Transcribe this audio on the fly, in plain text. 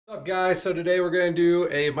What's up guys, so today we're going to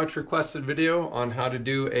do a much requested video on how to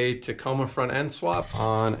do a Tacoma front end swap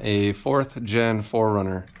on a 4th gen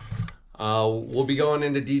 4Runner. We'll be going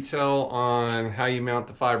into detail on how you mount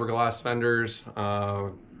the fiberglass fenders,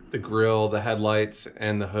 the grille, the headlights,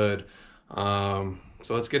 and the hood. So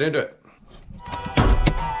let's get into it.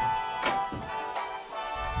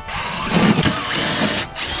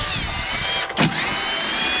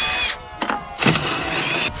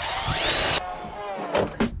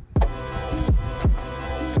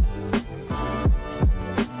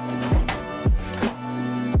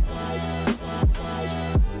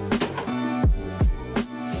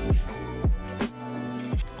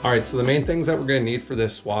 Alright, so the main things that we're going to need for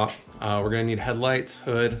this swap, we're going to need headlights,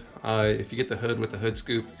 hood. If you get the hood with the hood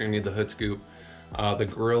scoop, you're going to need the hood scoop, the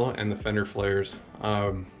grille, and the fender flares.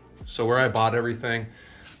 So where I bought everything,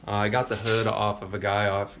 I got the hood off of a guy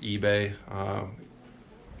off eBay.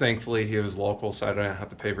 Thankfully he was local, so I didn't have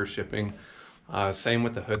to pay for shipping. Same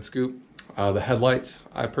with the hood scoop. The headlights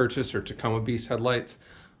I purchased are Tacomabeast headlights.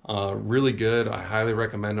 Really good. I highly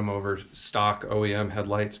recommend them over stock OEM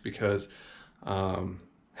headlights because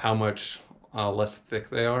how much less thick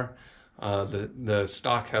they are. The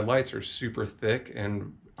stock headlights are super thick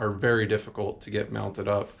and are very difficult to get mounted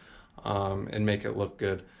up and make it look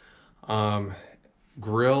good.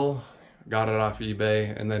 Grill, got it off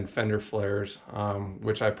eBay, and then fender flares,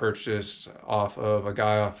 which I purchased off of a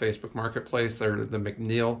guy off Facebook Marketplace. They're the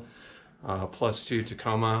Mcneil +2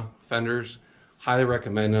 Tacoma fenders. Highly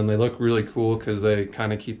recommend them. They look really cool because they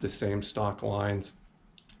kind of keep the same stock lines.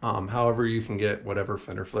 However, you can get whatever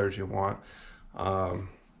fender flares you want.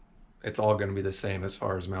 It's all going to be the same as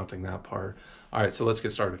far as mounting that part. All right, so let's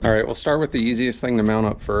get started. All right, we'll start with the easiest thing to mount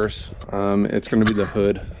up first. It's going to be the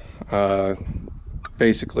hood.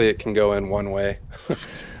 Basically, it can go in one way.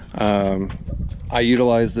 I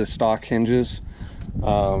utilize the stock hinges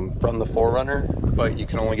from the 4Runner, but you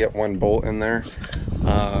can only get one bolt in there.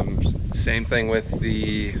 Same thing with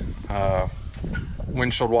the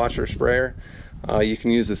windshield washer sprayer. You can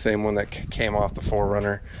use the same one that came off the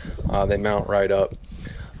 4Runner. They mount right up.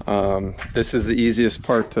 This is the easiest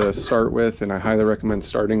part to start with, and I highly recommend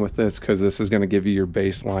starting with this because this is going to give you your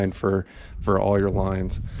baseline for all your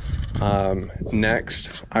lines.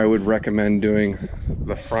 Next, I would recommend doing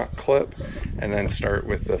the front clip and then start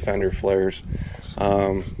with the fender flares.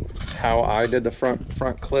 How I did the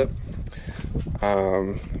front clip,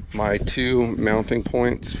 my two mounting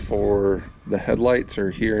points for the headlights are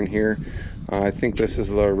here and here. I think this is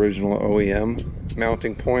the original OEM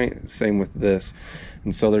mounting point, same with this,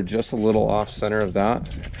 and so they're just a little off center of that.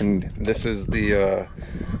 And this is the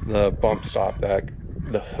bump stop, that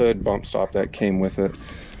the hood bump stop that came with it.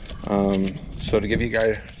 So to give you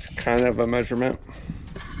guys kind of a measurement,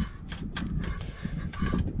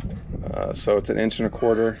 so it's 1.25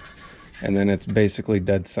 inches, and then it's basically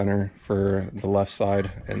dead center for the left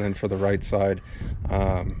side, and then for the right side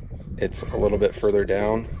it's a little bit further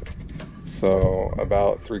down, so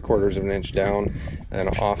about 3/4 inch down, and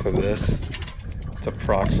off of this it's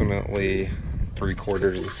approximately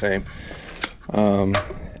 3/4 the same.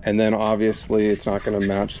 And then obviously it's not going to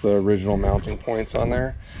match the original mounting points on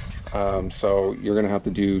there, so you're going to have to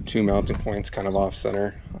do two mounting points kind of off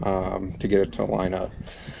center to get it to line up.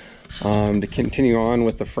 To continue on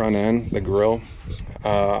with the front end, the grille,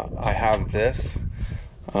 I have this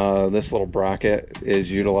little bracket is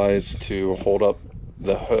utilized to hold up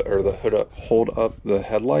the hood, or the hood hold up the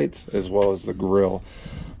headlights as well as the grille.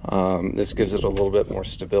 This gives it a little bit more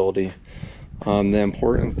stability. The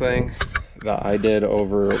important thing that I did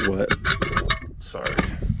over what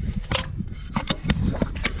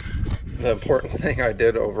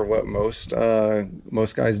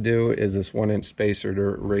most guys do is this 1-inch spacer to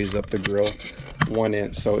raise up the grille 1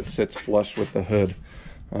 inch so it sits flush with the hood.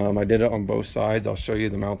 I did it on both sides. I'll show you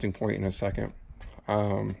the mounting point in a second.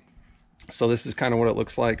 So this is kind of what it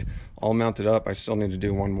looks like all mounted up. I still need to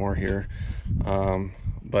do one more here,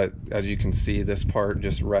 but as you can see, this part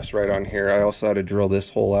just rests right on here. I also had to drill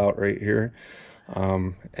this hole out right here,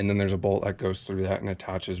 and then there's a bolt that goes through that and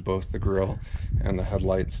attaches both the grille and the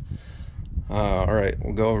headlights. All right,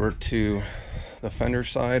 we'll go over to the fender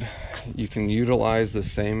side. You can utilize the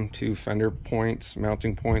same two fender points,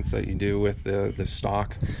 mounting points, that you do with the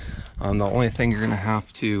stock. The only thing you're going to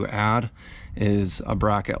have to add is a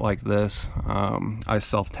bracket like this. I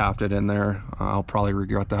self-tapped it in there. I'll probably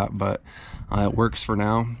regret that, but it works for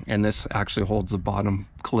now. And this actually holds the bottom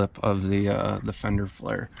clip of the fender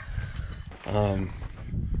flare.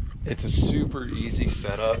 It's a super easy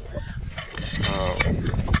setup.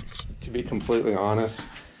 To be completely honest,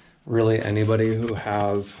 really anybody who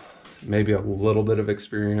has maybe a little bit of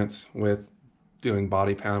experience with doing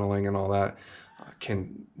body paneling and all that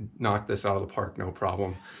can knock this out of the park, no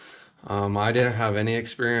problem. I didn't have any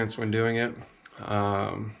experience when doing it,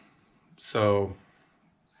 so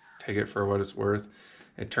take it for what it's worth.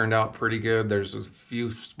 It turned out pretty good. There's a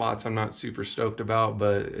few spots I'm not super stoked about,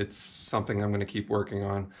 but it's something I'm going to keep working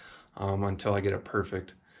on until I get it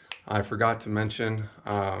perfect. I forgot to mention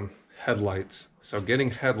headlights. So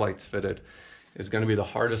getting headlights fitted is going to be the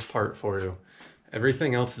hardest part for you.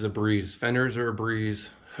 Everything else is a breeze. Fenders are a breeze,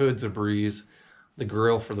 hood's a breeze, the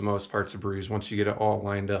grill for the most part's a breeze once you get it all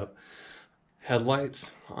lined up.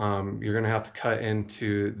 Headlights, you're going to have to cut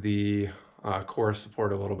into the core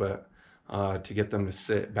support a little bit to get them to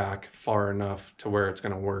sit back far enough to where it's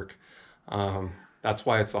going to work. That's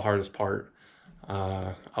why it's the hardest part.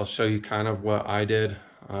 I'll show you kind of what I did.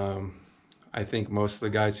 I think most of the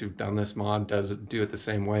guys who've done this mod do it the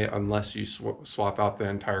same way, unless you swap out the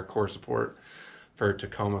entire core support for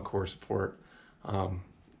Tacoma core support,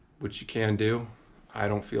 which you can do. I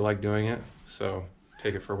don't feel like doing it, so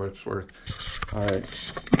take it for what it's worth. All right.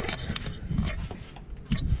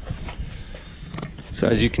 So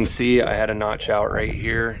as you can see, I had a notch out right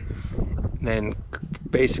here, then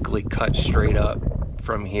basically cut straight up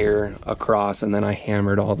from here across, and then I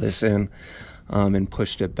hammered all this in and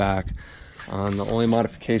pushed it back. The only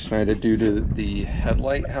modification I had to do to the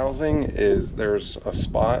headlight housing is there's a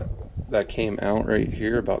spot that came out right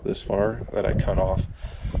here about this far that I cut off.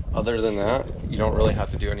 Other than that, you don't really have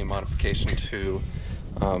to do any modification to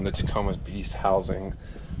the Tacomabeast housing.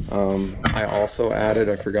 I also added,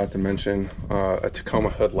 I forgot to mention, a Tacoma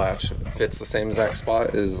hood latch. It fits the same exact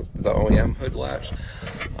spot as the OEM hood latch,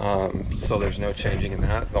 so there's no changing in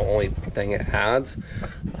that. The only thing it adds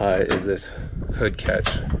is this hood catch.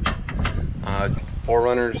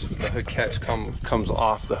 4Runners, the hood catch comes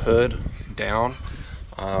off the hood down,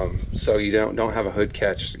 so you don't have a hood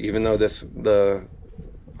catch. Even though the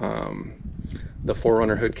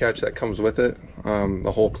 4Runner hood catch that comes with it,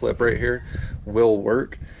 the whole clip right here will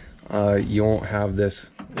work. You won't have this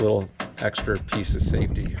little extra piece of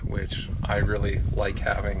safety, which I really like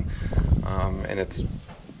having, and it's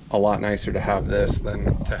a lot nicer to have this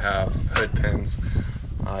than to have hood pins.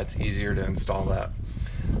 It's easier to install that.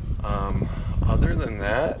 Other than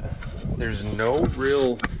that, there's no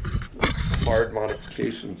real hard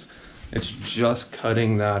modifications. It's just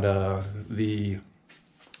cutting that the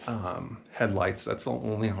headlights. That's the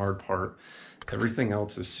only hard part. Everything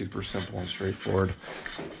else is super simple and straightforward.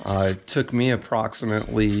 It took me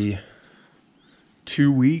approximately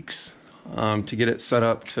 2 weeks to get it set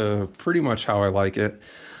up to pretty much how I like it.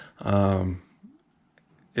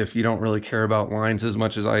 If you don't really care about lines as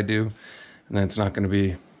much as I do, then it's not going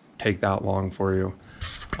to take that long for you.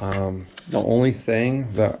 The only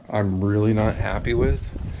thing that I'm really not happy with,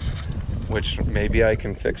 which maybe I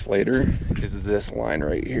can fix later, is this line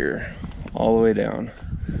right here, all the way down.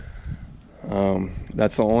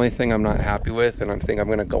 That's the only thing I'm not happy with, and I think I'm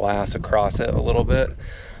going to glass across it a little bit.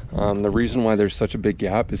 The reason why there's such a big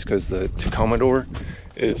gap is because the Tacoma door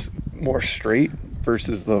is more straight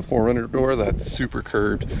versus the 4Runner door that's super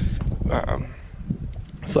curved.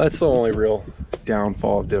 So that's the only real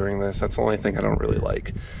downfall of doing this. That's the only thing I don't really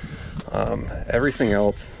like. Everything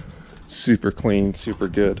else, super clean, super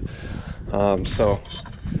good. So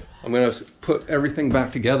I'm gonna put everything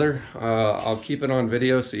back together. I'll keep it on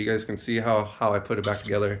video so you guys can see how I put it back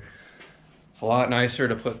together. It's a lot nicer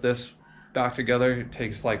to put this back together. It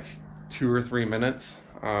takes like 2 or 3 minutes.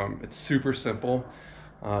 It's super simple.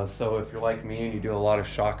 So if you're like me and you do a lot of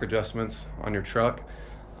shock adjustments on your truck,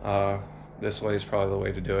 this way is probably the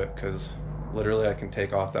way to do it, because literally I can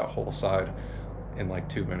take off that whole side in like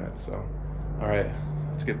 2 minutes. So, all right,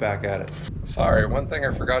 let's get back at it. Sorry, one thing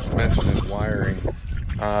I forgot to mention is wiring.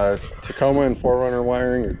 Tacoma and 4Runner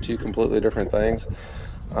wiring are two completely different things.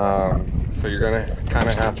 So you're gonna kind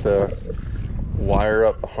of have to wire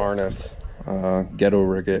up the harness, ghetto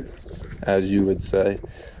rig it, as you would say,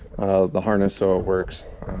 the harness so it works.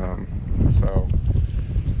 So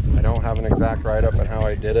I don't have an exact write-up on how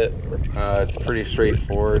I did it. It's pretty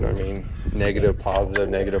straightforward. I mean, negative,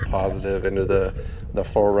 positive into the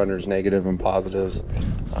 4Runners negative and positives.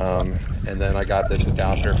 And then I got this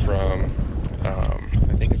adapter from,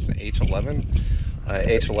 I think it's the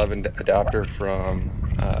H11 adapter from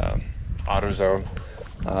Autozone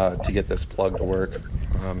to get this plug to work.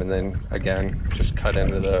 And then again, just cut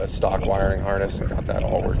into the stock wiring harness and got that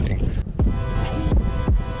all working.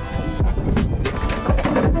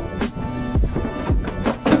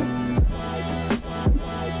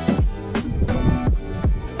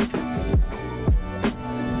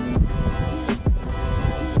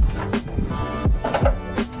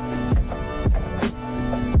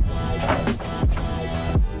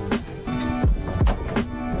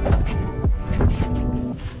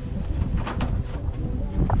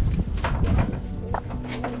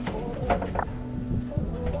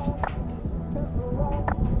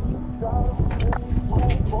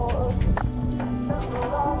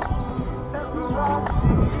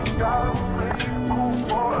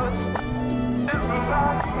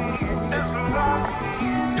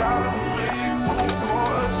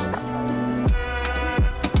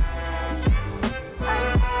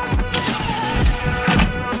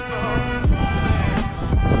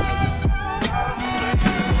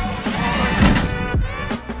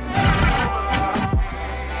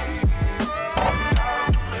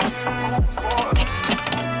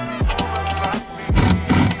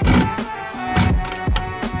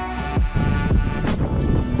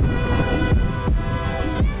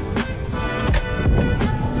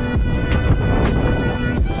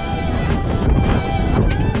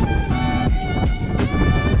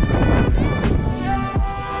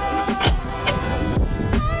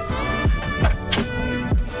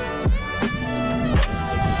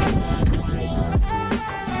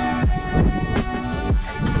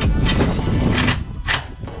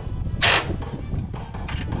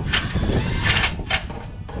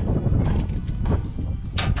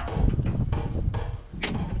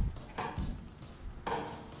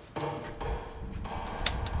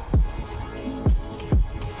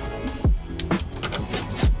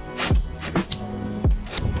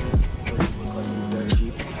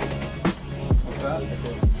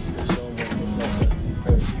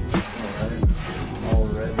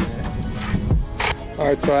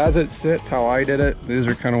 right, so as it sits, how I did it, these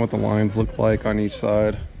are kind of what the lines look like on each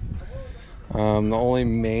side. The only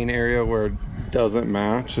main area where it doesn't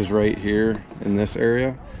match is right here in this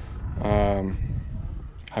area. I'm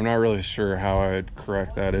not really sure how I'd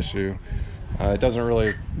correct that issue. It doesn't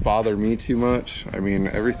really bother me too much. I mean,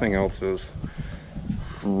 everything else is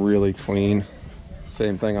really clean.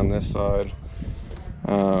 Same thing on this side.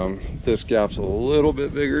 This gap's a little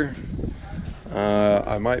bit bigger.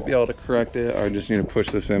 I might be able to correct it. I just need to push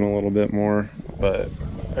this in a little bit more, but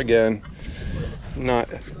again, not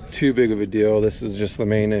too big of a deal. This is just the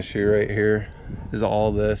main issue right here, is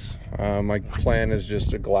all this. My plan is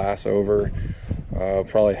just to glass over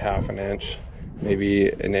probably half an inch, maybe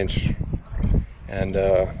an inch, and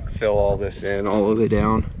fill all this in all the way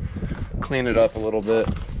down, clean it up a little bit.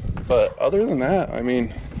 But other than that, I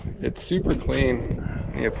mean, it's super clean.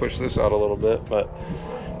 I need to push this out a little bit, but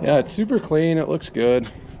yeah, it's super clean. It looks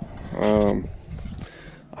good.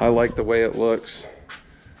 I like the way it looks.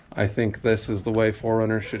 I think this is the way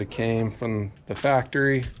 4Runner should have came from the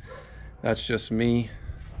factory. That's just me.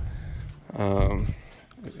 Yeah.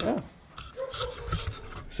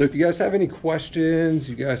 So if you guys have any questions,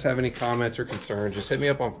 you guys have any comments or concerns, just hit me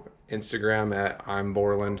up on Instagram at I'm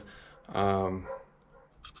Borland. I'll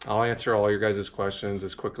answer all your guys' questions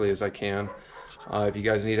as quickly as I can. If you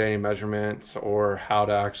guys need any measurements or how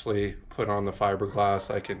to actually put on the fiberglass,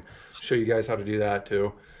 I can show you guys how to do that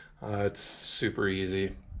too. It's super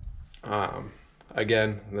easy.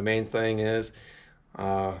 Again, the main thing is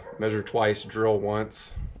measure twice, drill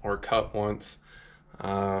once, or cut once.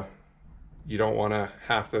 You don't want to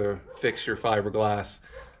have to fix your fiberglass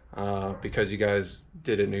because you guys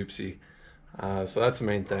did an oopsie. So that's the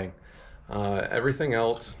main thing. Everything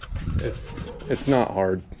else, it's not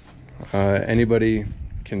hard. Anybody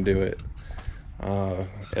can do it.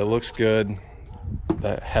 It looks good.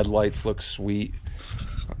 The headlights look sweet.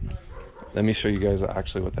 Let me show you guys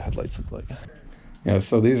actually what the headlights look like. Yeah,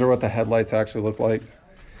 so these are what the headlights actually look like.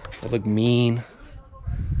 They look mean.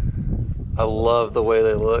 I love the way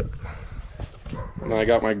they look. And I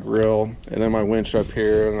got my grill and then my winch up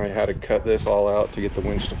here, and I had to cut this all out to get the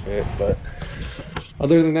winch to fit. But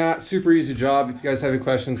other than that, super easy job. If you guys have any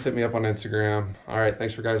questions, hit me up on Instagram. All right,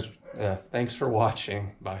 thanks for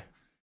watching. Bye.